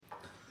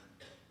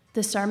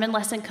The sermon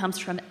lesson comes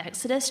from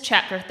Exodus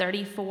chapter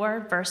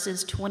 34,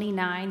 verses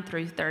 29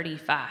 through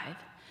 35.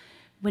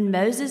 When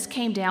Moses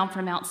came down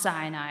from Mount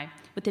Sinai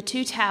with the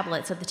 2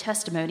 tablets of the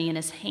testimony in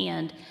his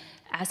hand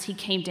as he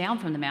came down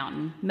from the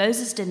mountain,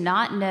 Moses did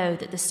not know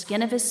that the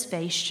skin of his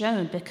face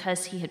shone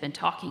because he had been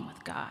talking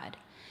with God.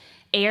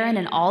 Aaron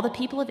and all the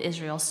people of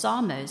Israel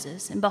saw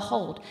Moses, and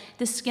behold,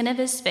 the skin of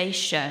his face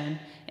shone,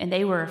 and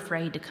they were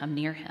afraid to come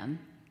near him.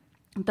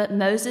 But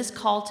Moses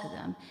called to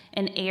them,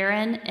 and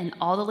Aaron and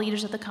all the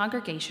leaders of the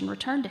congregation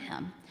returned to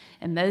him,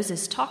 and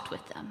Moses talked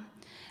with them.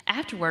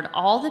 Afterward,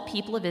 all the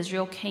people of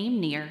Israel came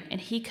near,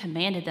 and he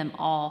commanded them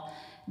all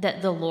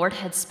that the Lord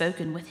had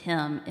spoken with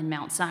him in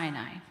Mount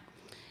Sinai.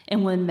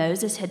 And when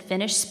Moses had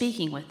finished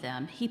speaking with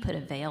them, he put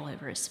a veil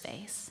over his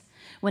face.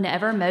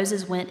 Whenever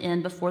Moses went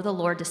in before the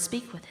Lord to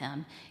speak with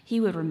him, he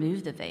would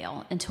remove the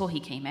veil until he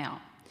came out.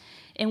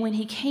 And when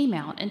he came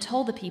out and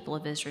told the people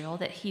of Israel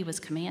that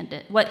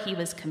what he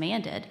was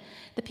commanded,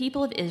 the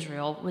people of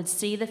Israel would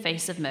see the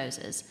face of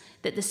Moses,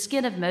 that the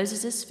skin of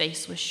Moses'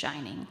 face was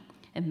shining.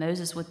 And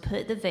Moses would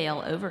put the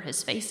veil over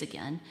his face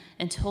again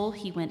until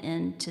he went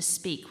in to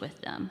speak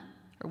with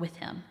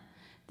him.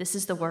 This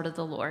is the word of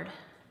the Lord.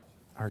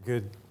 Our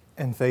good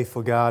and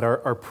faithful God,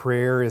 our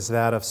prayer is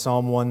that of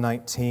Psalm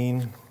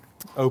 119.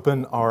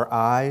 Open our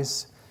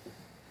eyes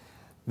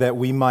that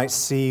we might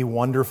see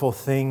wonderful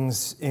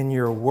things in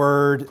your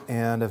word,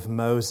 and of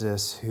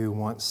Moses, who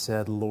once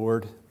said,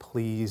 Lord,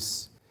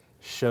 please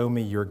show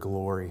me your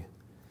glory.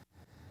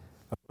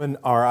 Open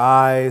our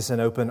eyes and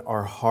open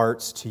our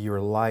hearts to your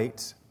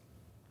light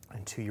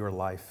and to your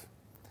life.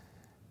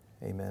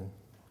 Amen.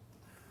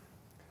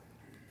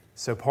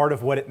 So part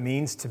of what it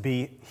means to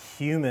be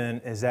human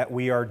is that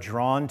we are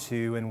drawn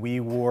to and we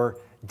were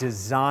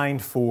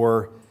designed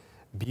for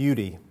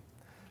beauty.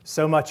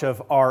 So much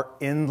of our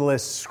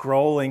endless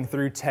scrolling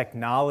through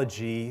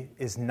technology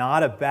is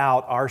not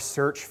about our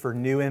search for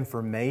new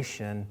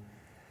information,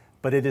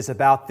 but it is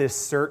about this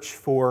search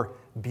for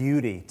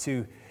beauty,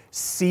 to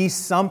see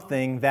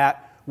something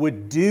that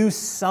would do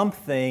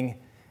something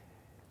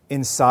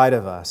inside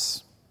of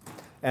us.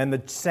 And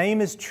the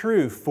same is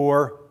true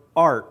for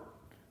art,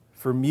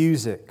 for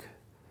music,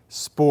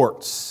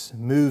 sports,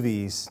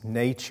 movies,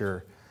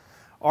 nature.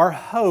 Our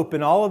hope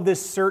in all of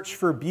this search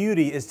for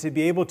beauty is to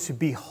be able to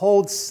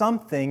behold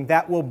something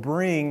that will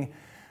bring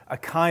a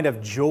kind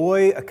of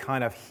joy, a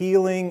kind of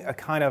healing, a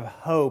kind of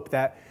hope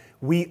that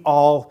we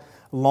all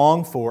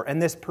long for.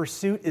 And this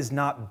pursuit is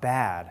not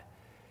bad.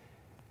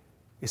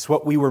 It's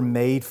what we were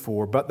made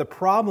for. But the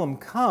problem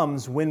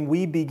comes when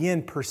we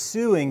begin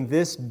pursuing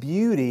this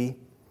beauty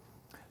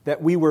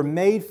that we were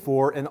made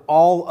for in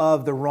all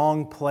of the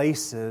wrong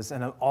places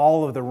and in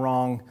all of the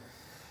wrong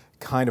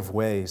kind of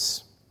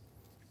ways.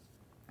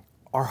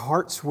 Our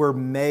hearts were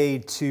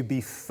made to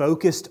be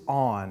focused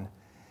on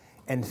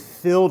and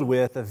filled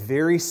with a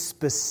very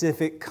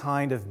specific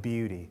kind of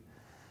beauty.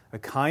 A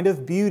kind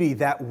of beauty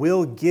that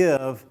will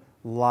give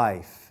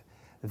life,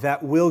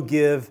 that will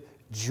give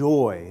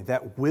joy,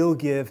 that will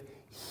give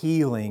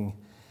healing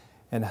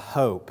and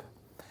hope.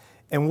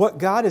 And what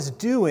God is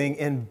doing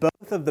in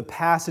both of the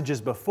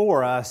passages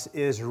before us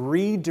is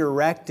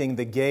redirecting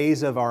the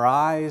gaze of our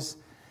eyes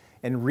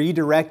and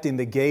redirecting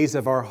the gaze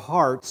of our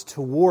hearts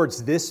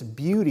towards this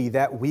beauty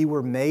that we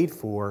were made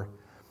for,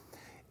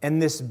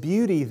 and this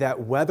beauty that,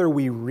 whether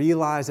we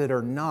realize it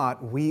or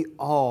not, we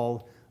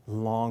all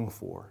long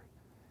for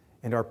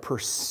and are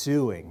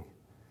pursuing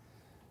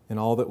in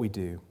all that we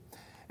do.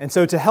 And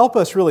so to help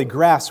us really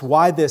grasp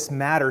why this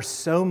matters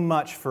so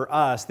much for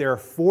us, there are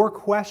 4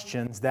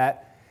 questions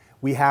that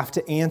we have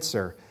to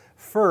answer.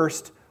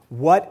 First,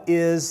 what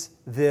is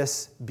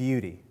this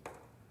beauty?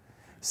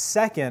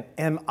 Second,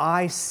 am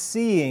I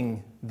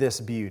seeing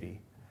this beauty?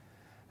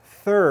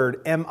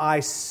 Third, am I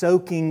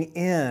soaking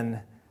in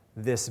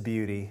this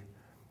beauty?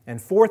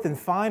 And fourth and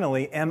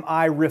finally, am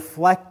I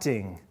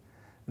reflecting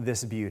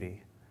this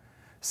beauty?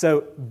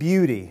 So,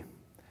 beauty,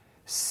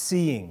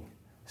 seeing,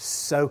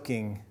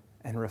 soaking,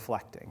 and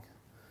reflecting.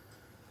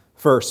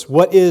 First,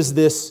 what is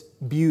this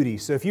beauty?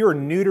 So if you are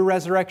new to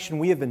Resurrection,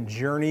 we have been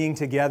journeying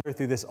together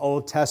through this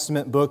Old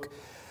Testament book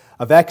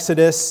of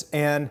Exodus,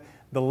 and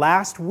the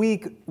last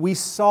week, we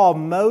saw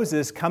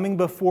Moses coming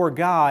before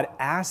God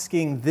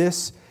asking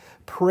this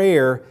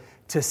prayer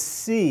to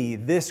see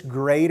this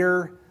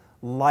greater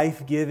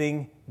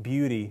life-giving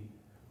beauty.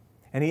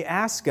 And he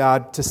asked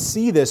God to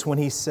see this when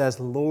he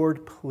says,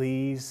 Lord,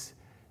 please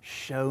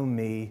show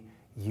me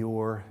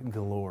your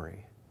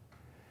glory.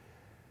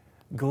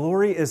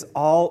 Glory is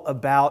all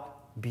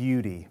about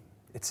beauty.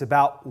 It's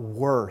about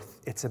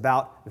worth. It's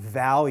about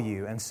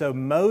value. And so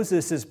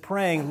Moses is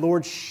praying,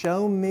 Lord,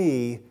 show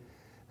me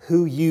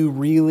who you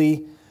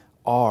really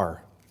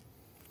are.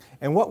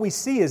 And what we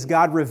see is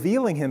God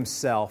revealing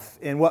himself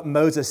in what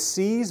Moses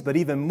sees, but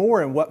even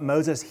more in what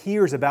Moses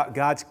hears about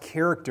God's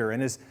character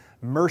and his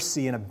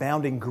mercy and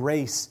abounding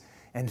grace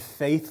and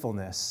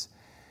faithfulness.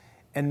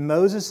 And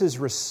Moses'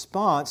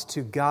 response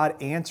to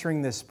God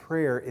answering this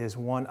prayer is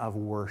one of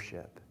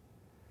worship.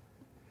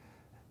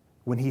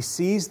 When he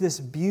sees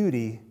this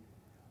beauty,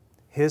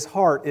 His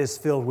heart is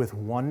filled with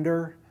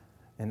wonder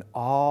and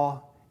awe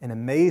and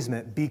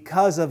amazement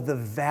because of the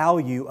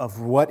value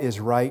of what is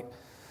right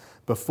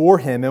before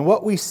him. And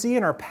what we see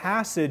in our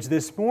passage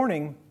this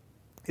morning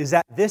is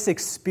that this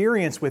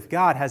experience with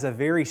God has a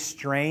very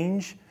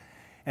strange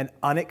and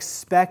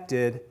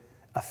unexpected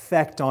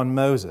effect on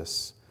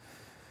Moses.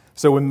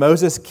 So when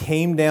Moses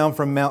came down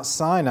from Mount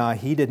Sinai,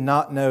 he did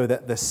not know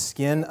that the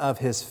skin of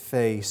his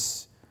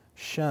face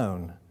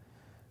shone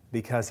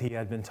because he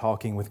had been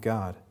talking with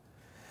God.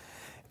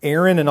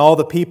 Aaron and all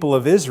the people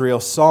of Israel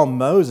saw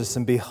Moses,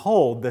 and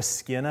behold, the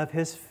skin of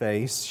his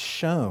face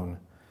shone,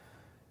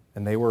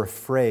 and they were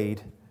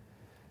afraid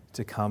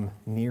to come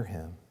near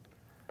him.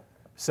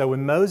 So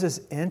when Moses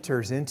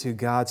enters into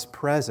God's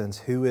presence,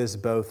 who is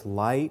both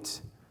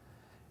light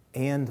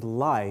and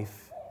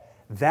life,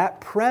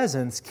 that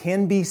presence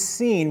can be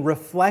seen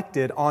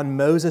reflected on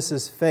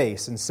Moses'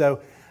 face. And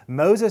so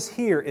Moses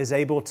here is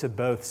able to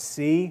both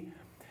see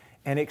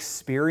and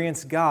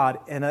experience God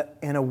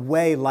in a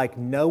way like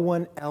no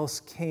one else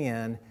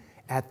can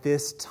at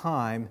this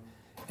time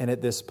and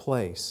at this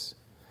place.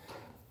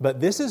 But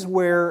this is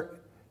where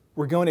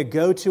we're going to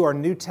go to our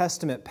New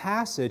Testament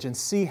passage and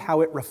see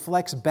how it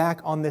reflects back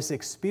on this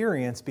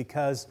experience,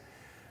 because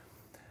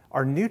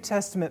our New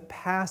Testament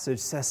passage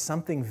says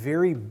something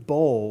very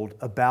bold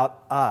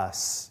about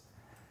us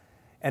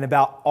and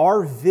about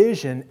our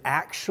vision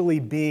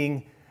actually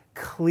being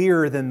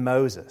clearer than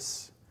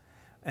Moses,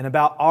 and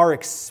about our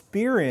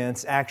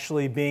experience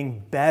actually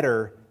being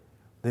better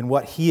than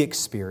what he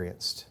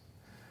experienced.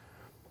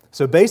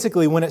 So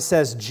basically, when it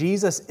says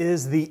Jesus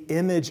is the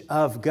image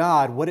of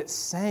God, what it's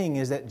saying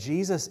is that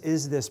Jesus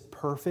is this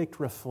perfect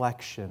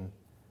reflection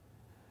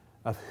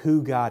of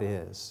who God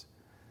is.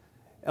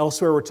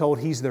 Elsewhere, we're told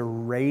he's the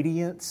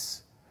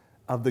radiance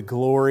of the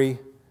glory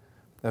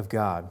of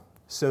God.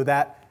 So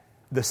that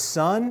the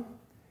Son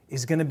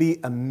is going to be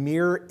a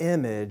mirror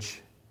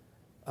image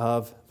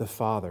of the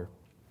Father.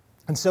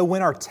 And so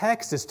when our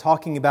text is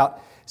talking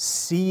about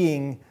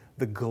seeing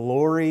the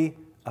glory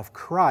of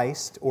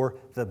Christ, or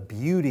the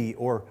beauty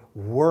or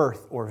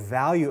worth or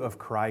value of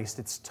Christ,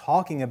 it's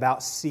talking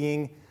about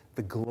seeing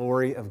the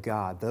glory of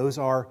God. Those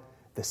are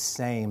the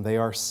same. They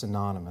are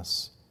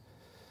synonymous.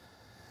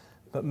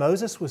 But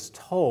Moses was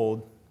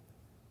told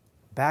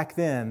back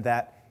then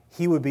that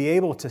he would be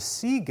able to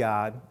see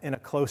God in a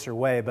closer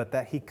way, but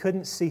that he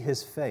couldn't see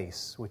his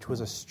face, which was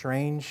a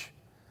strange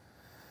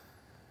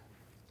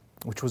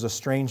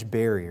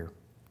barrier.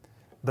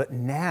 But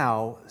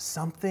now,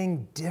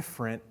 something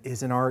different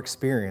is in our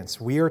experience.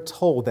 We are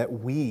told that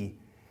we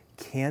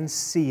can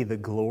see the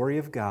glory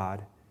of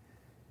God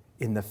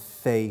in the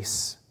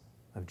face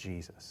of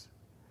Jesus.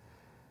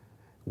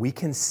 We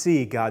can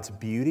see God's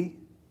beauty,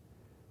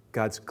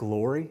 God's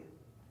glory,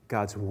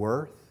 God's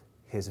worth,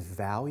 His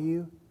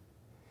value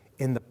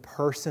in the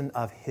person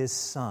of His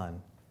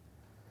Son.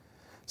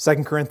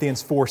 2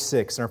 Corinthians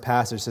 4:6 in our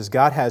passage says,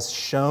 God has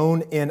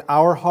shone in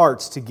our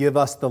hearts to give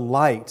us the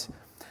light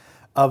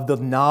of the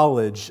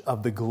knowledge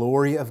of the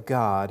glory of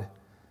God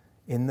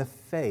in the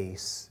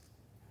face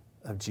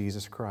of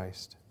Jesus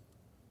Christ.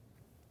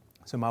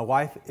 So my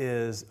wife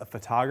is a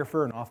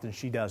photographer, and often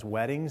she does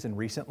weddings, and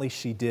recently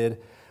she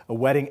did a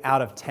wedding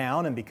out of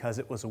town, and because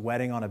it was a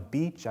wedding on a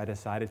beach, I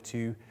decided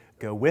to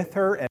go with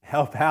her and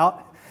help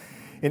out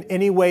in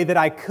any way that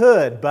I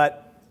could.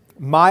 But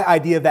my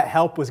idea of that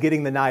help was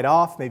getting the night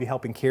off, maybe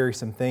helping carry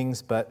some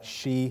things, but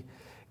she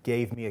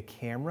gave me a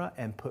camera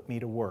and put me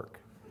to work.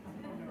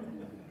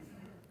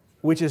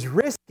 Which is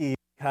risky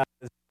because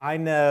I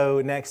know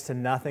next to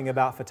nothing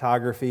about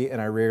photography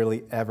and I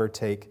rarely ever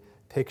take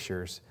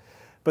pictures.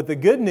 But the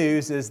good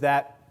news is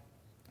that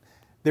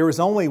there was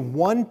only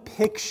one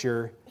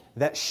picture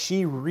that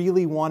she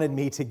really wanted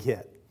me to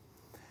get.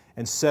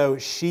 And so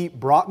she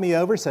brought me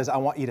over, says, I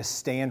want you to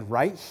stand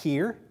right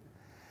here.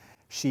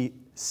 She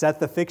set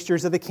the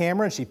fixtures of the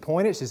camera and she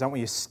pointed. She says, I want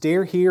you to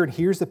stare here, and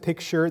here's the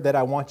picture that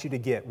I want you to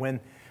get.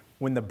 When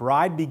the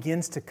bride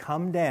begins to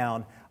come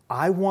down,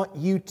 I want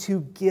you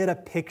to get a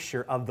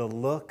picture of the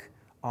look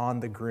on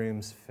the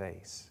groom's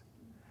face.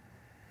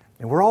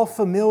 And we're all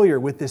familiar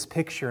with this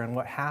picture and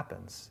what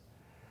happens.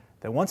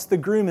 That once the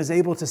groom is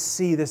able to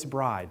see this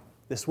bride,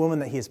 this woman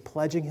that he is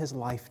pledging his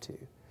life to,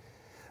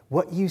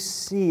 what you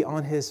see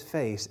on his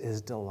face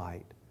is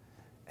delight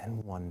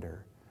and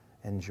wonder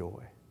and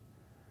joy.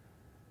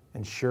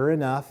 And sure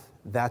enough,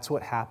 that's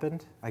what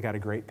happened. I got a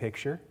great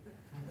picture.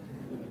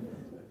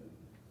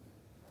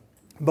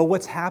 But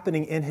what's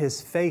happening in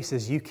his face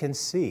is you can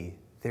see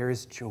there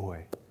is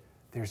joy,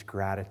 there's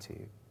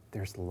gratitude,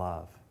 there's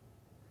love.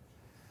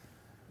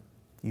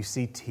 You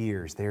see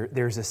tears.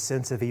 There's a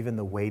sense of even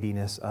the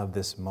weightiness of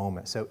this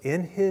moment. So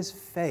in his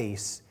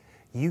face,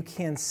 you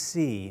can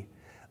see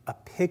a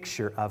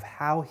picture of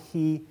how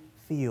he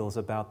feels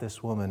about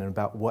this woman and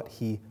about what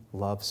he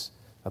loves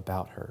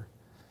about her.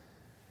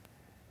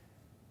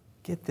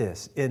 Get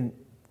this. In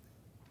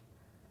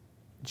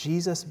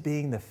Jesus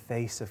being the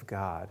face of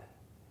God,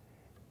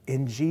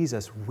 in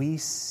Jesus, we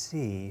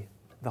see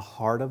the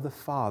heart of the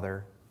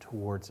Father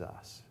towards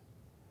us.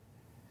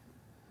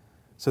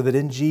 So that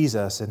in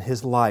Jesus and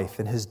His life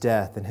and His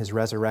death and His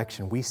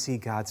resurrection, we see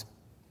God's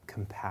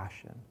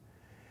compassion.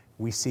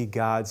 We see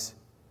God's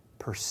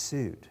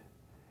pursuit.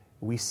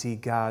 We see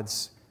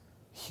God's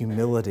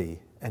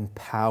humility and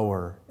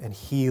power and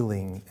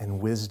healing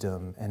and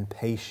wisdom and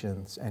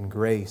patience and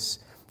grace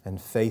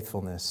and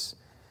faithfulness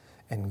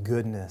and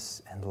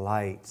goodness and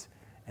light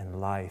and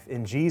life.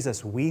 In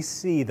Jesus, we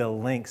see the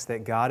lengths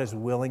that God is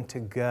willing to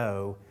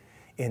go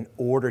in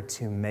order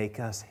to make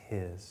us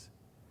His.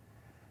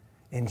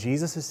 In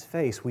Jesus'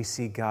 face, we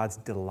see God's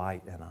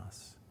delight in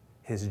us,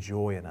 His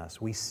joy in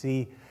us. We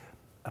see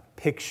a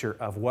picture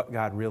of what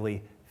God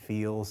really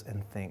feels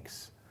and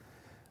thinks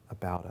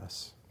about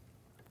us.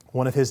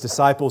 One of His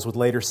disciples would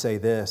later say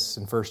this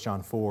in 1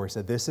 John 4. He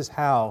said, "This is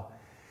how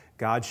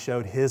God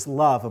showed His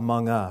love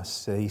among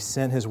us. He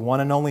sent His one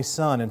and only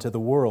Son into the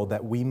world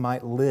that we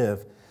might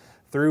live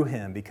through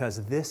Him,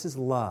 because this is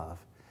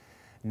love.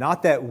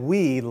 Not that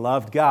we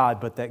loved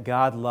God, but that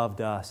God loved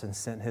us and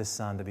sent His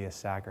Son to be a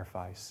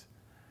sacrifice."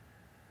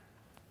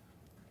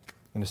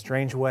 In a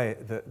strange way,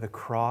 the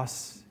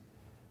cross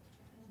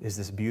is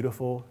this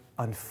beautiful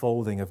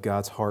unfolding of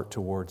God's heart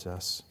towards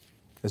us.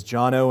 As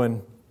John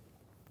Owen,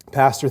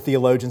 pastor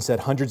theologian,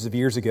 said hundreds of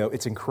years ago,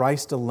 it's in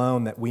Christ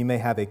alone that we may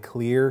have a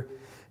clear,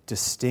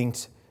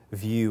 distinct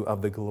view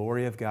of the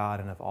glory of God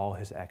and of all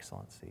His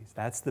excellencies.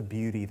 That's the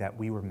beauty that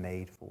we were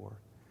made for,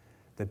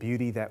 the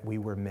beauty that we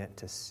were meant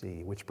to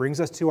see. Which brings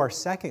us to our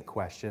second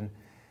question: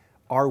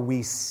 are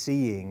we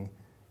seeing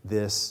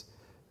this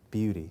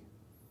beauty?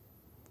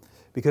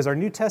 Because our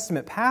New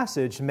Testament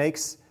passage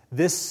makes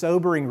this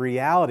sobering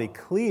reality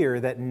clear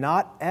that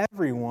not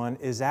everyone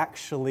is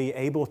actually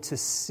able to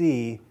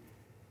see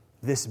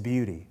this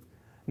beauty.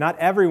 Not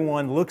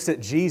everyone looks at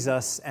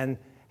Jesus and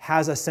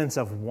has a sense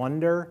of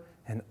wonder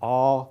and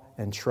awe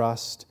and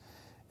trust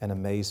and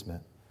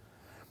amazement.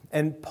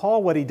 And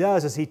Paul, what he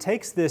does is he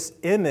takes this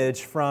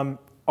image from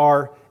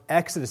our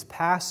Exodus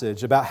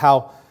passage about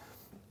how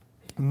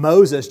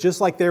Moses,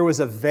 just like there was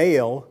a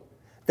veil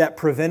that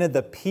prevented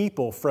the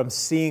people from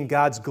seeing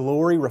God's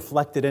glory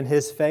reflected in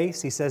His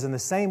face, he says in the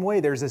same way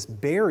there's this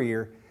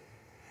barrier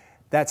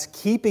that's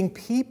keeping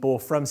people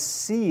from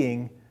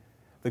seeing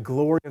the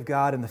glory of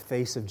God in the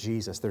face of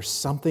Jesus. There's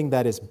something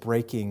that is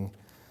breaking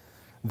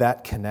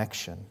that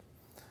connection.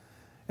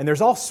 And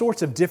there's all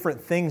sorts of different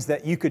things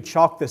that you could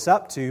chalk this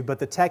up to, but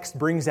the text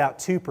brings out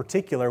two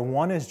particular.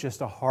 One is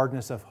just a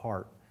hardness of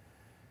heart.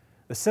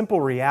 The simple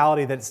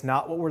reality that it's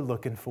not what we're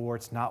looking for,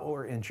 it's not what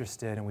we're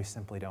interested in, and we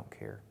simply don't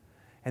care.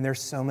 And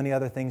there's so many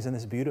other things in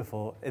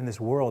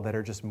this world that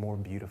are just more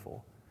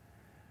beautiful,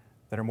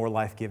 that are more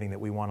life-giving, that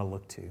we want to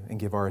look to and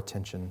give our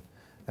attention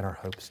and our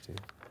hopes to.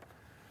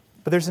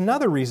 But there's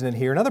another reason in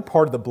here. Another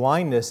part of the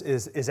blindness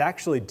is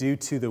actually due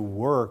to the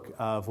work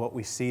of what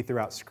we see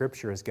throughout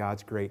Scripture as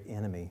God's great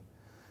enemy,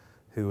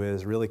 who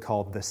is really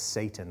called the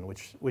Satan,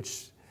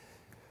 which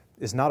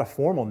is not a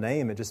formal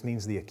name. It just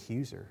means the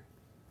accuser.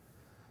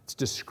 It's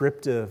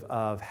descriptive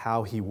of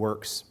how he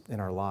works in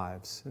our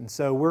lives. And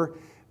so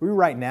we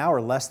right now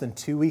are less than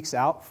 2 weeks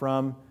out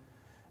from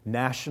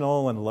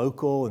national and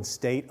local and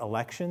state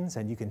elections,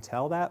 and you can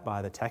tell that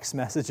by the text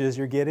messages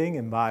you're getting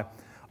and by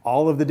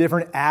all of the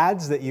different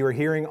ads that you are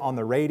hearing on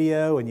the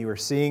radio and you are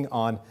seeing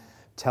on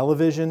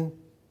television.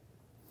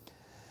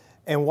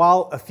 And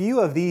while a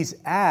few of these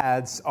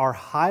ads are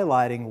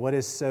highlighting what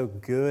is so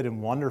good and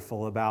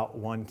wonderful about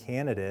one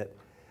candidate,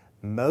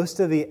 most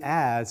of the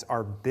ads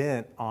are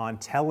bent on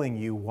telling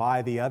you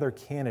why the other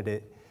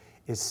candidate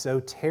is so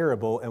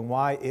terrible and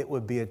why it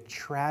would be a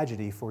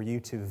tragedy for you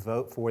to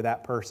vote for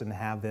that person and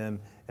have them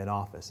in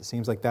office. It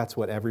seems like that's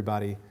what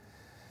everybody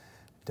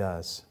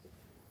does.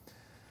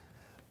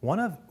 One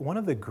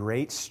of the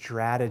great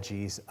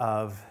strategies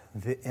of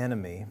the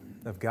enemy,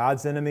 of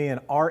God's enemy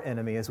and our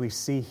enemy, as we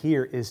see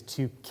here, is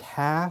to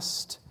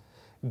cast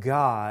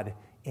God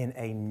in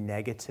a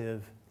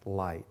negative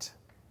light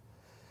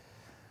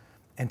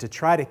and to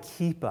try to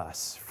keep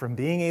us from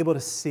being able to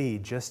see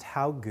just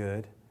how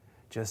good,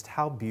 just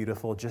how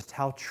beautiful, just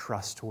how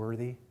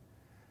trustworthy,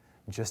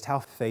 just how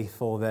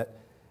faithful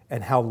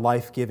and how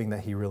life-giving that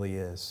He really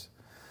is.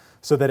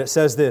 So that it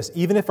says this: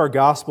 even if our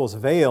gospel is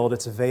veiled,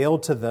 it's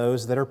veiled to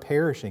those that are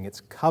perishing.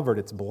 It's covered,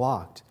 it's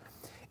blocked.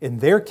 In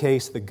their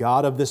case, the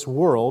God of this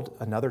world,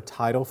 another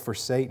title for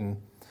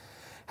Satan,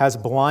 has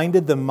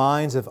blinded the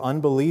minds of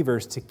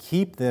unbelievers to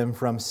keep them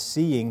from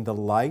seeing the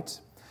light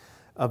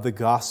of the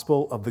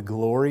gospel of the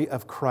glory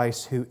of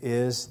Christ, who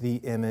is the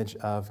image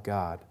of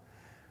God.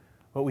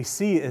 What we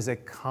see is a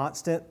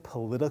constant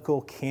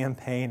political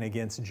campaign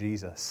against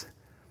Jesus,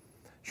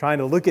 trying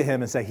to look at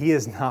Him and say, He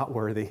is not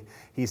worthy,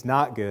 He's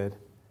not good,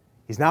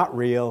 He's not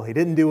real, He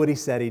didn't do what He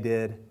said He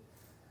did,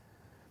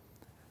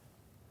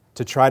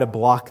 to try to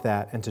block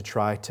that and to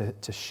try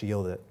to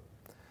shield it.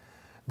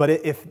 But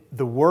if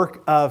the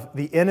work of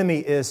the enemy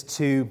is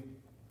to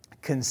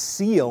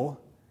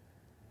conceal,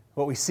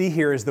 what we see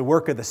here is the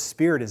work of the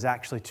Spirit is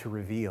actually to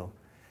reveal.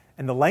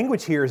 And the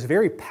language here is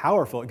very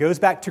powerful. It goes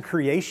back to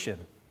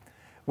creation,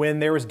 when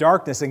there was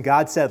darkness and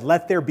God said,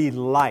 "Let there be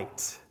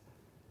light."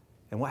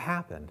 And what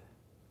happened?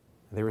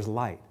 There was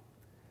light.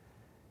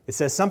 It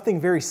says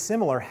something very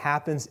similar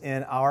happens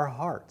in our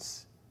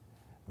hearts.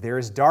 There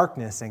is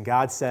darkness, and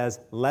God says,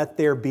 let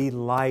there be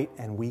light,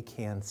 and we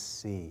can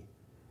see.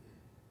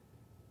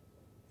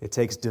 It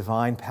takes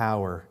divine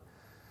power.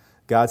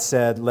 God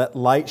said, let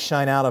light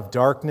shine out of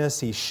darkness.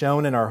 He's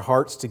shone in our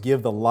hearts to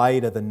give the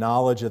light of the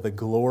knowledge of the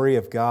glory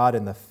of God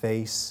in the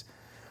face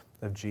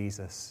of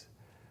Jesus.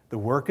 The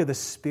work of the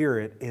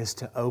Spirit is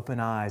to open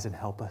eyes and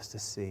help us to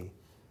see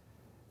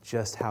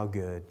just how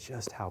good,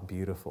 just how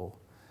beautiful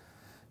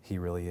He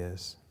really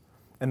is.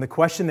 And the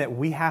question that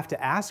we have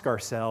to ask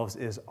ourselves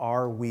is,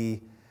 are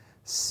we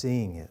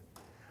seeing it?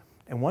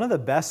 And one of the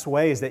best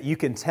ways that you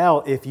can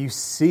tell if you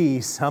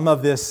see some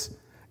of this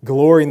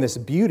glory and this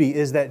beauty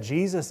is that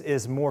Jesus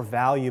is more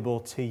valuable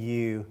to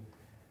you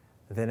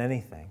than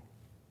anything,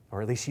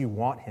 or at least you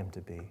want Him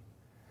to be.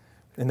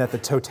 And that the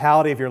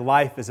totality of your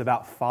life is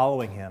about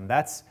following Him.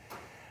 That's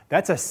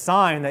a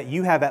sign that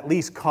you have at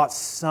least caught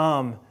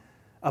some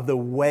of the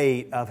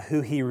weight of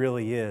who He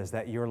really is,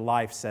 that your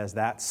life says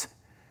that's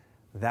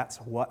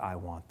what I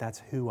want, that's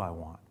who I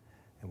want.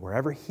 And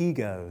wherever He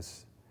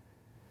goes,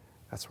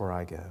 that's where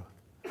I go.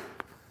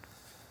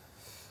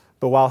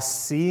 But while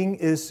seeing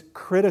is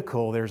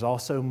critical, there's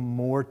also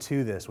more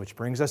to this, which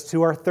brings us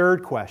to our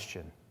third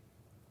question.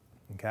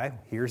 Okay,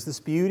 here's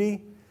this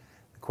beauty.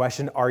 The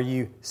question, are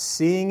you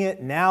seeing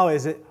it? Now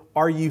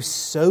are you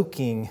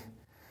soaking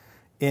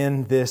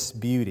in this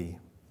beauty?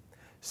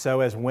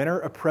 So as winter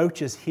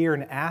approaches here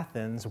in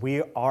Athens,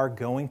 we are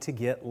going to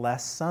get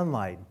less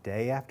sunlight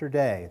day after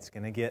day. It's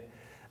going to get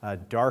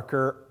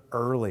darker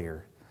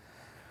earlier.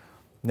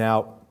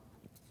 Now,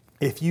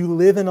 if you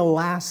live in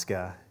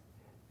Alaska,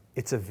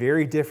 it's a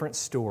very different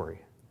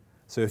story.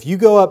 So if you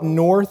go up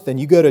north and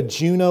you go to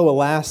Juneau,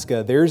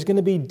 Alaska, there's going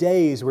to be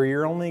days where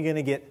you're only going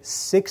to get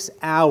 6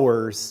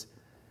 hours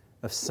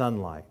of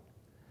sunlight.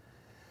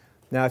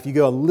 Now, if you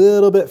go a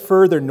little bit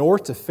further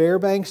north to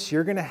Fairbanks,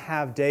 you're going to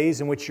have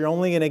days in which you're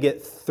only going to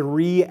get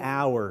 3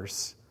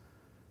 hours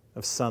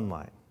of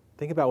sunlight.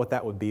 Think about what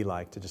that would be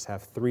like to just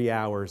have 3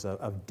 hours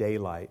of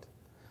daylight.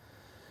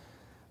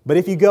 But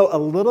if you go a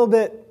little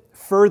bit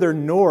further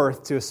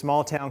north to a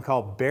small town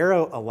called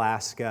Barrow,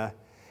 Alaska,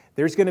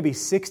 there's going to be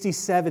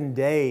 67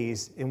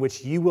 days in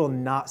which you will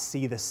not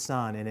see the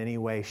sun in any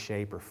way,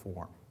 shape, or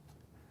form.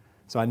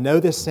 So I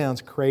know this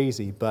sounds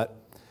crazy, but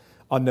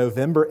on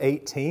November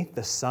 18th,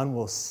 the sun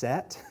will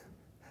set,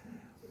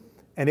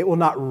 and it will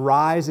not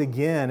rise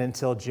again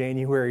until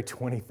January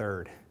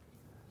 23rd.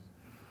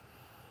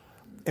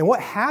 And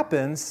what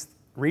happens,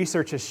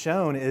 research has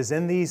shown, is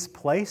in these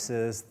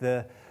places,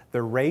 the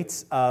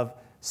rates of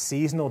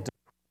seasonal depression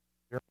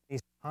during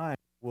these times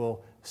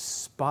will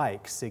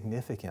spike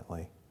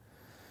significantly.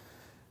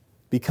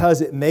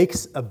 Because it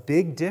makes a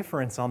big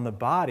difference on the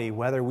body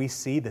whether we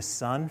see the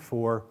sun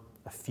for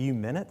a few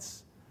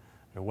minutes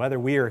or whether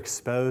we are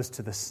exposed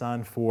to the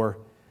sun for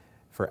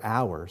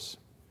hours.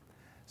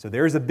 So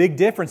there's a big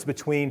difference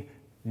between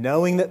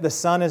knowing that the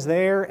sun is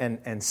there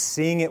and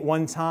seeing it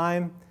one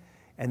time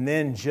and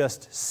then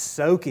just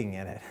soaking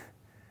in it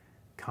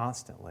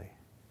constantly.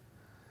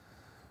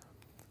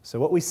 So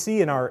what we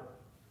see in our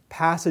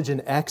passage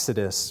in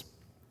Exodus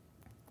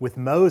with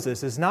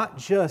Moses is not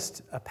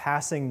just a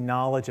passing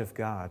knowledge of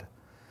God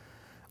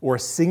or a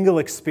single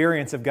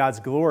experience of God's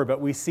glory,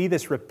 but we see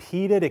this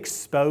repeated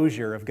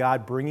exposure of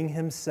God bringing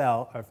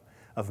Himself,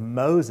 of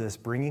Moses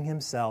bringing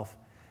himself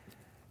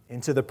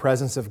into the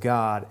presence of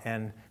God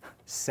and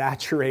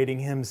saturating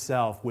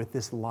himself with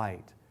this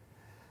light,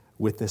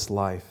 with this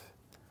life.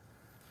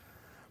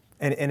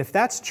 And if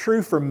that's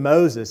true for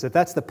Moses, if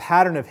that's the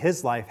pattern of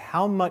his life,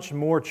 how much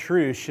more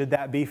true should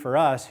that be for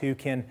us who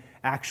can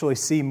actually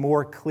see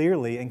more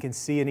clearly and can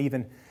see an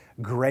even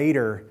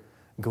greater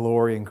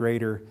glory and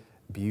greater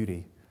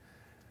beauty?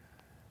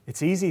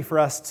 It's easy for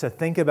us to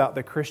think about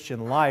the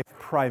Christian life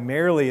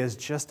primarily as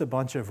just a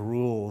bunch of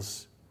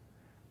rules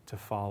to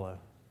follow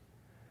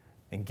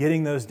and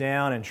getting those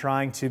down and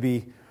trying to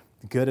be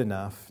good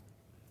enough.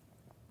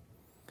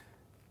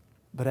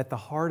 But at the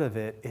heart of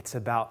it, it's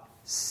about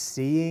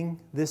seeing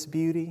this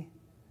beauty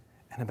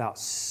and about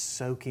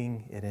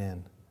soaking it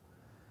in.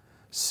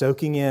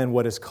 Soaking in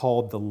what is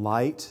called the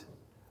light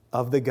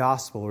of the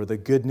gospel or the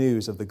good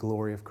news of the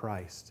glory of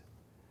Christ.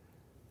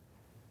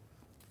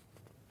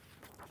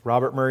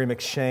 Robert Murray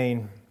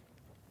McCheyne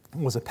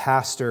was a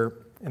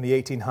pastor in the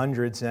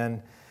 1800s,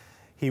 and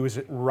he was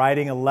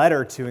writing a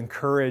letter to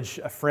encourage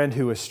a friend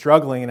who was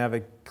struggling, and I've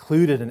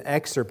included an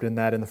excerpt in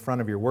that in the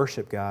front of your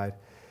worship guide.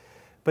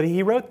 But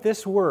he wrote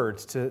this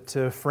words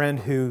to a friend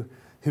who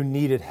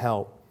needed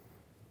help.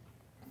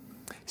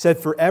 He said,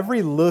 "For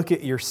every look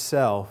at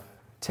yourself,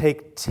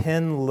 take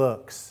 10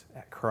 looks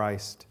at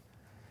Christ.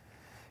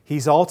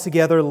 He's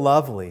altogether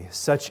lovely,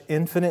 such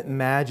infinite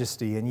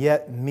majesty, and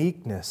yet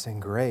meekness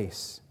and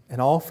grace, and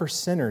all for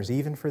sinners,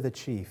 even for the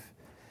chief.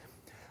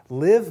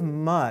 Live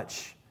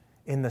much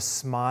in the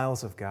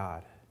smiles of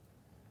God."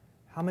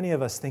 How many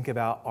of us think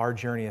about our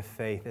journey of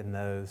faith in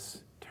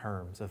those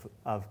terms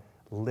of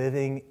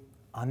living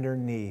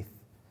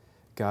underneath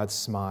God's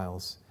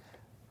smiles?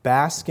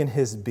 Bask in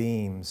His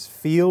beams.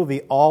 Feel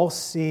the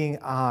all-seeing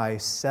eye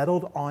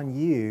settled on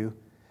you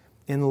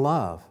in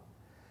love,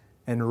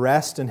 and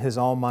rest in His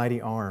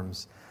almighty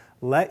arms.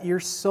 Let your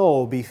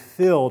soul be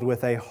filled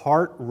with a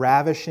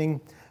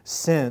heart-ravishing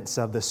sense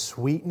of the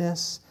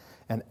sweetness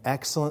and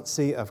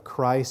excellency of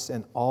Christ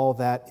and all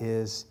that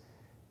is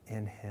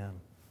in Him.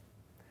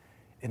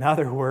 In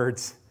other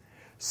words,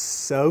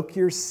 soak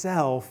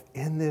yourself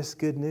in this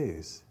good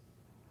news.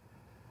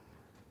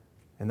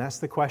 And that's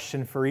the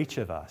question for each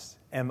of us.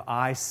 Am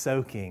I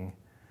soaking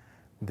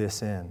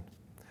this in?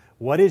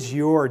 What is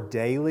your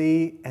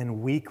daily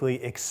and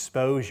weekly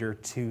exposure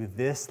to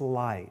this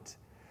light?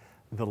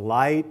 The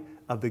light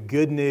of the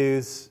good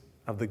news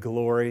of the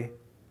glory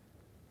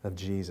of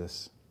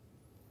Jesus.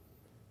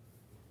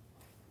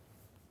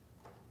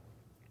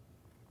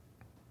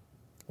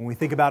 When we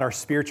think about our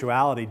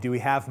spirituality, do we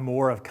have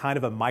more of kind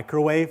of a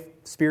microwave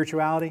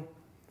spirituality?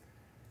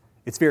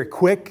 It's very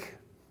quick,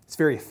 it's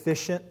very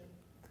efficient.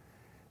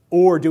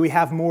 Or do we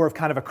have more of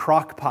kind of a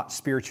crock-pot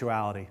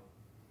spirituality?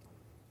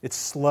 It's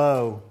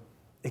slow,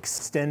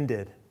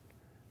 extended,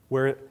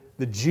 where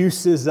the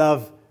juices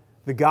of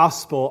the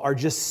gospel are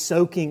just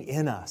soaking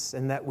in us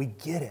and that we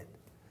get it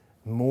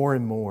more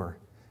and more.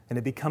 And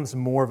it becomes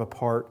more of a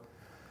part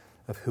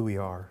of who we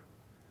are.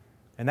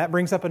 And that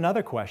brings up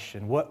another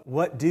question.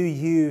 What do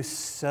you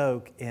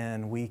soak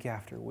in week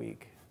after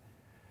week?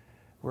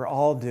 We're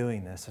all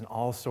doing this in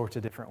all sorts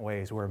of different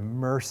ways. We're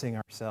immersing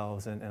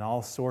ourselves in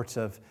all sorts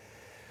of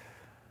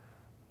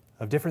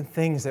different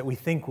things that we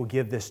think will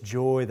give this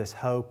joy, this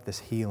hope, this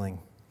healing.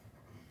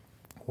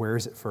 Where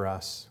is it for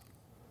us?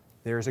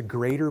 There is a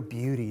greater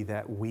beauty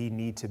that we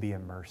need to be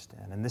immersed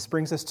in. And this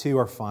brings us to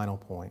our final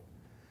point.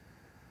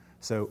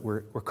 So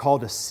we're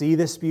called to see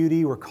this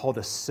beauty, we're called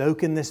to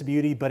soak in this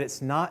beauty, but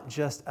it's not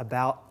just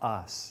about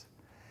us.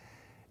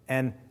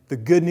 And the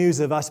good news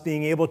of us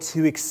being able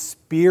to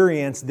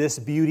experience this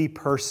beauty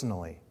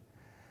personally.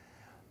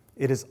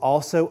 It is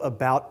also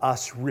about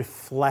us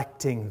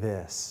reflecting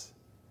this.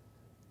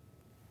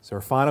 So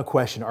our final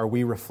question, are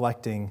we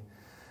reflecting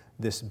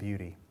this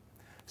beauty?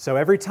 So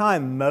every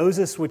time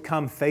Moses would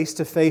come face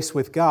to face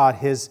with God,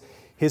 his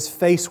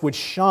face would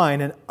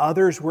shine and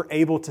others were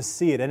able to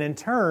see it. And in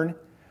turn,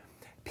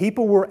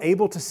 people were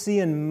able to see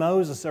in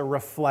Moses a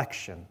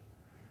reflection,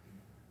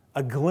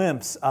 a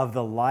glimpse of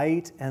the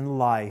light and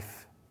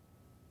life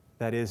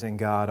that is in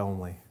God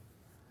only.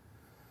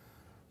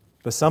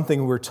 But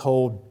something we're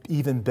told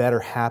even better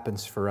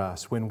happens for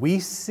us. When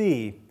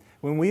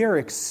we are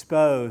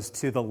exposed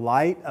to the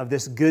light of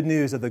this good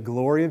news of the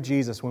glory of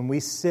Jesus, when we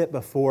sit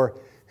before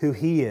who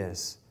He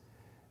is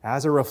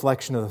as a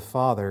reflection of the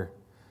Father,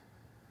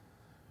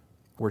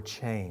 we're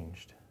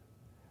changed.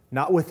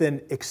 Not with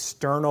an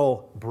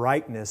external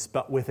brightness,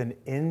 but with an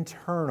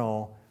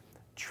internal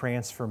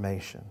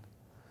transformation.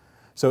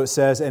 So it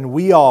says, and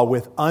we all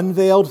with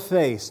unveiled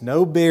face,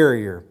 no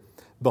barrier,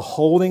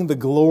 beholding the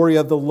glory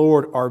of the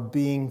Lord, are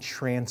being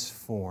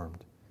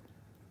transformed.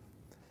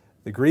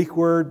 The Greek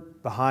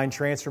word behind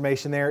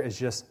transformation there is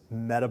just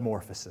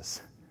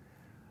metamorphosis.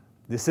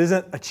 This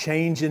isn't a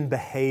change in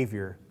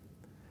behavior.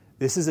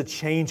 This is a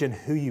change in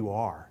who you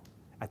are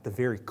at the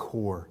very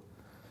core.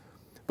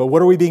 But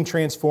what are we being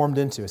transformed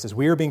into? It says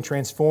we are being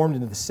transformed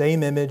into the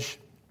same image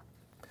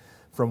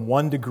from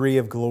one degree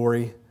of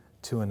glory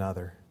to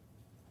another.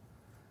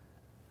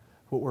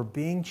 What we're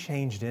being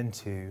changed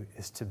into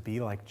is to be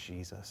like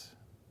Jesus,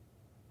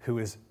 who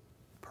is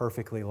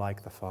perfectly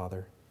like the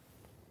Father.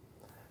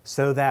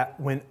 So that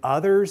when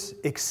others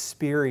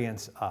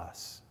experience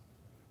us,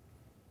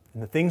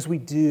 and the things we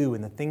do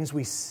and the things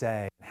we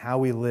say, and how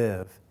we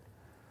live,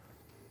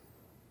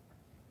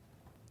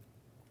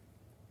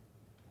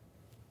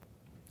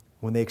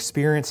 when they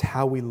experience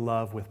how we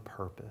love with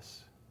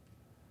purpose,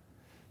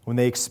 when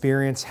they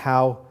experience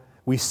how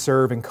we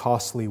serve in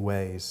costly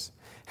ways,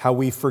 how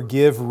we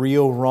forgive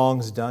real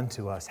wrongs done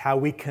to us, how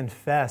we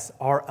confess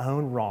our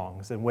own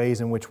wrongs and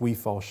ways in which we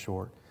fall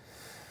short,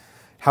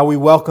 how we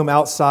welcome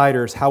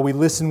outsiders, how we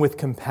listen with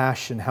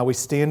compassion, how we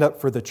stand up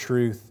for the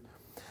truth,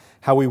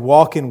 how we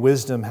walk in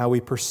wisdom, how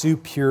we pursue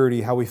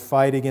purity, how we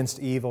fight against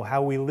evil,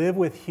 how we live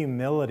with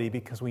humility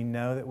because we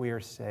know that we are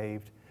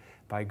saved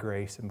by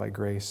grace and by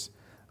grace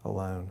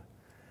alone.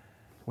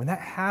 When that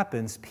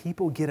happens,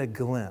 people get a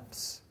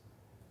glimpse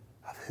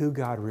of who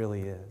God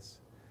really is.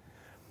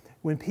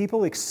 When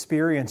people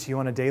experience you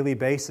on a daily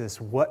basis,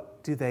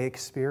 what do they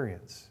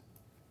experience?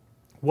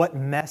 What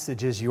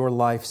message is your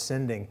life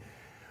sending?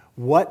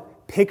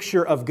 What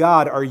picture of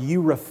God are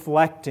you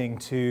reflecting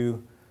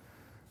to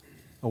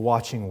a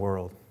watching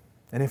world?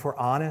 And if we're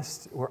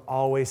honest, we're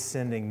always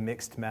sending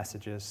mixed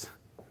messages.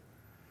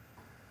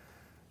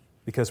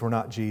 Because we're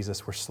not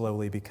Jesus, we're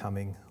slowly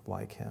becoming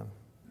like Him.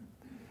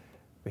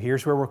 But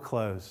here's where we'll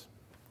close.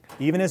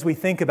 Even as we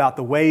think about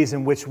the ways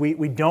in which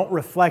we don't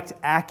reflect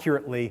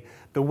accurately,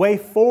 the way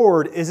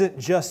forward isn't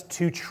just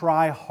to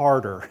try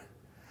harder,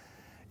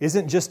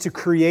 isn't just to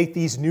create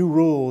these new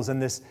rules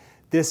and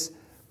this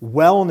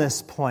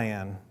wellness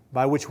plan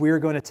by which we are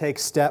going to take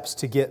steps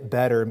to get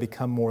better and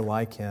become more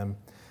like Him.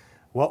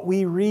 what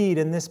we read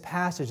in this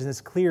passage, and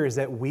it's clear, is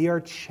that we are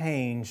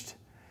changed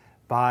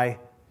by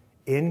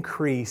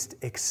increased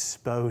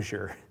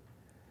exposure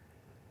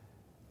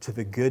to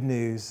the good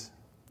news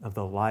of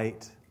the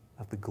light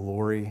of the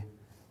glory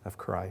of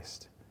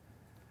Christ.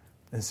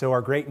 And so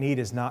our great need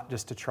is not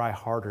just to try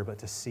harder, but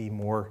to see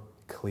more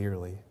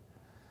clearly.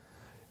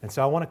 And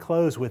so I want to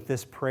close with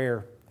this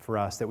prayer for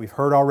us that we've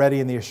heard already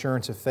in the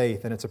assurance of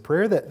faith. And it's a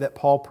prayer that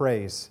Paul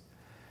prays.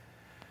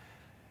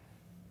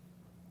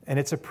 And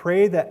it's a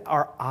prayer that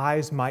our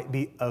eyes might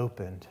be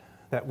opened,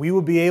 that we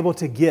will be able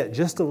to get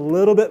just a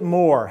little bit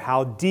more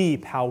how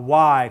deep, how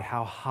wide,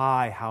 how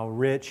high, how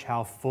rich,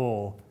 how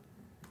full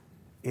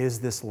is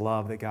this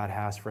love that God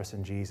has for us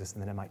in Jesus,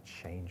 and that it might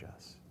change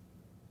us.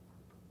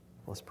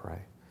 Let's pray.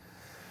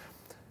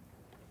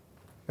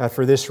 God,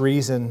 for this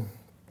reason,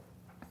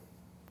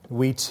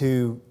 we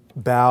too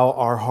bow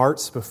our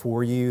hearts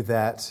before you,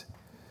 that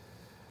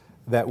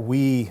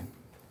we,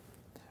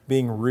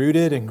 being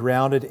rooted and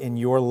grounded in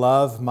your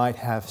love, might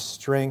have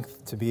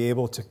strength to be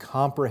able to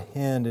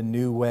comprehend in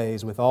new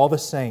ways with all the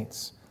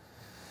saints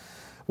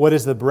what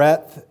is the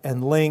breadth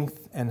and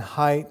length and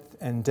height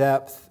and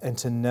depth, and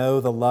to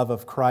know the love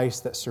of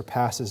Christ that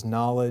surpasses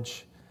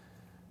knowledge,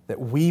 that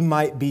we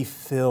might be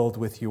filled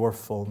with your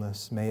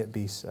fullness. May it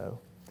be so.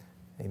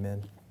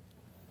 Amen.